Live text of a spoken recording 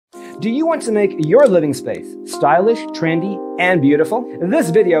Do you want to make your living space stylish, trendy, and beautiful?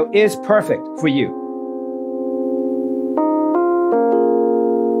 This video is perfect for you.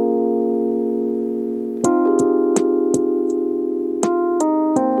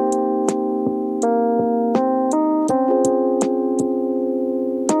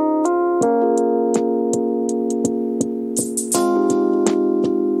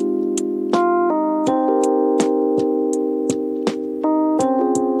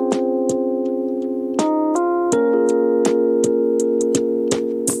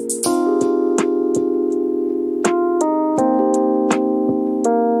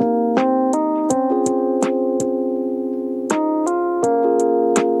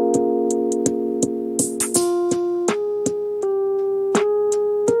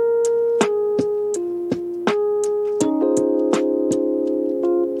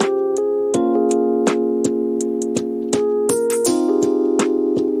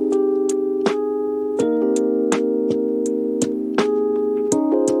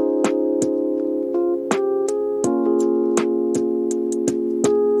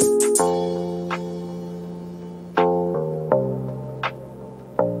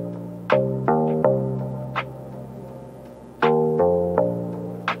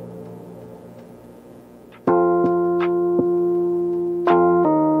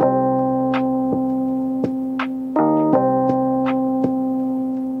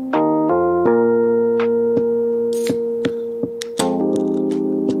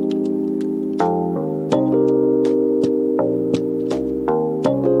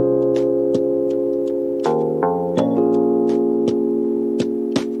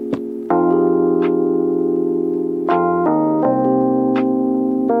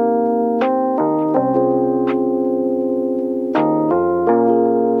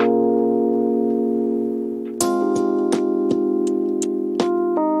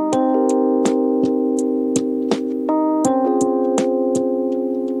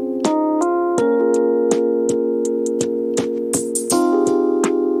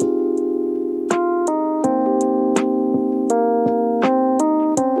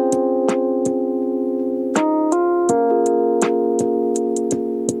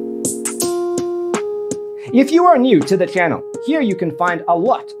 If you are new to the channel, here you can find a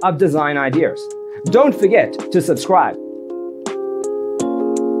lot of design ideas. Don't forget to subscribe.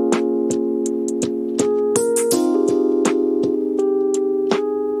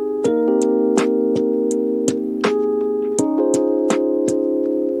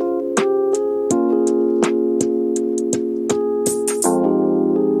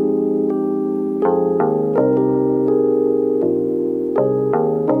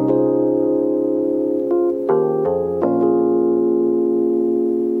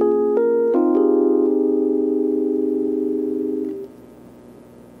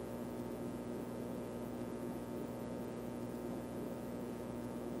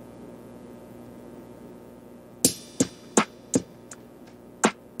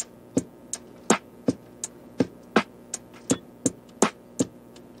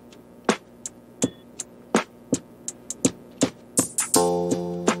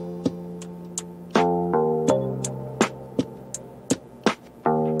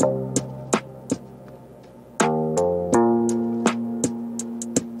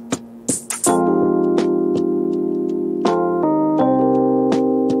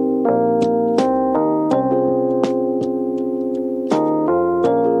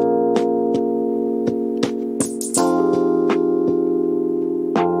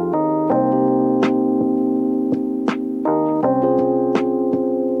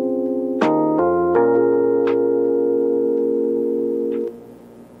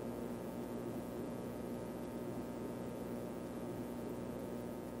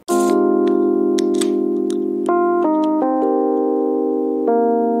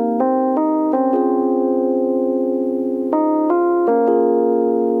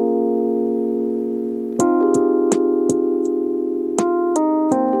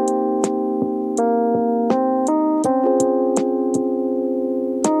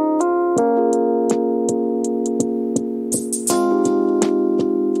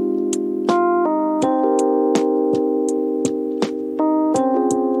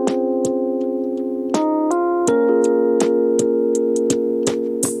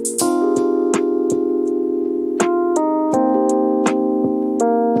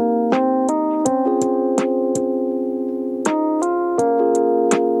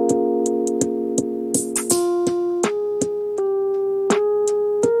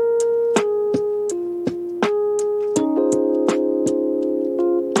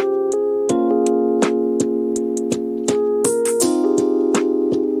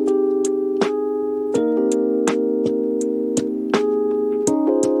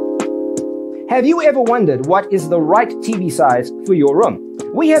 Have you ever wondered what is the right TV size for your room?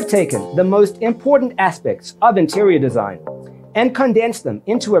 We have taken the most important aspects of interior design and condensed them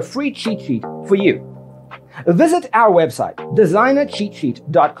into a free cheat sheet for you. Visit our website,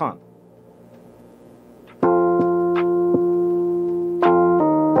 designercheatsheet.com.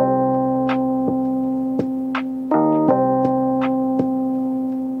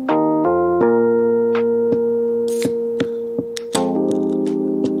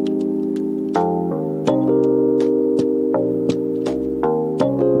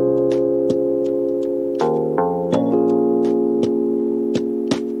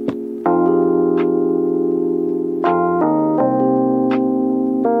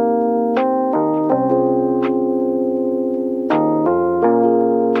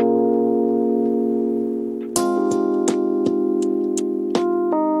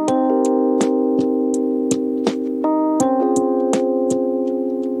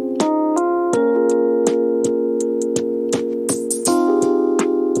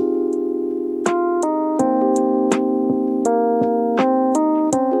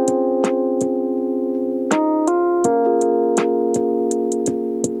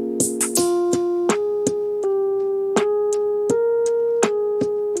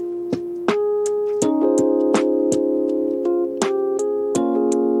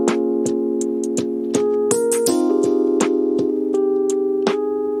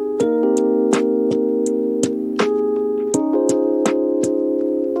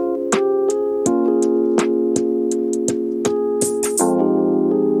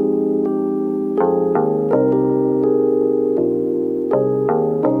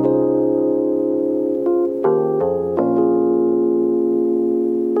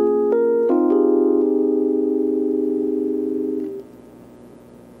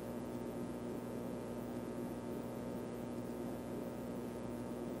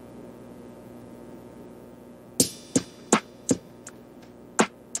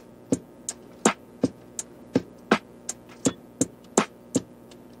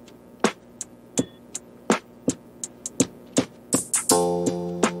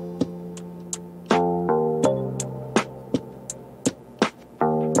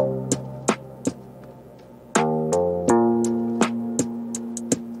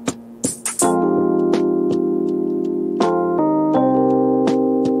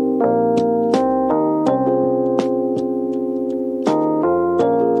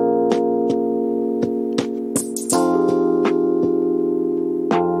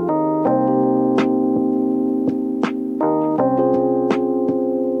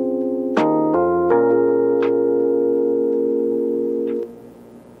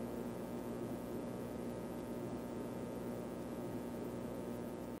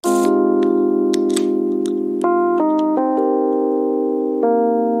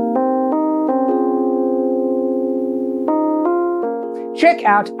 Check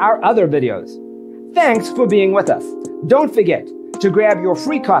out our other videos. Thanks for being with us. Don't forget to grab your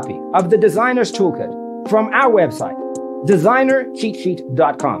free copy of the Designer's Toolkit from our website,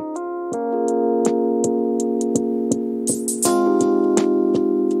 designercheatsheet.com.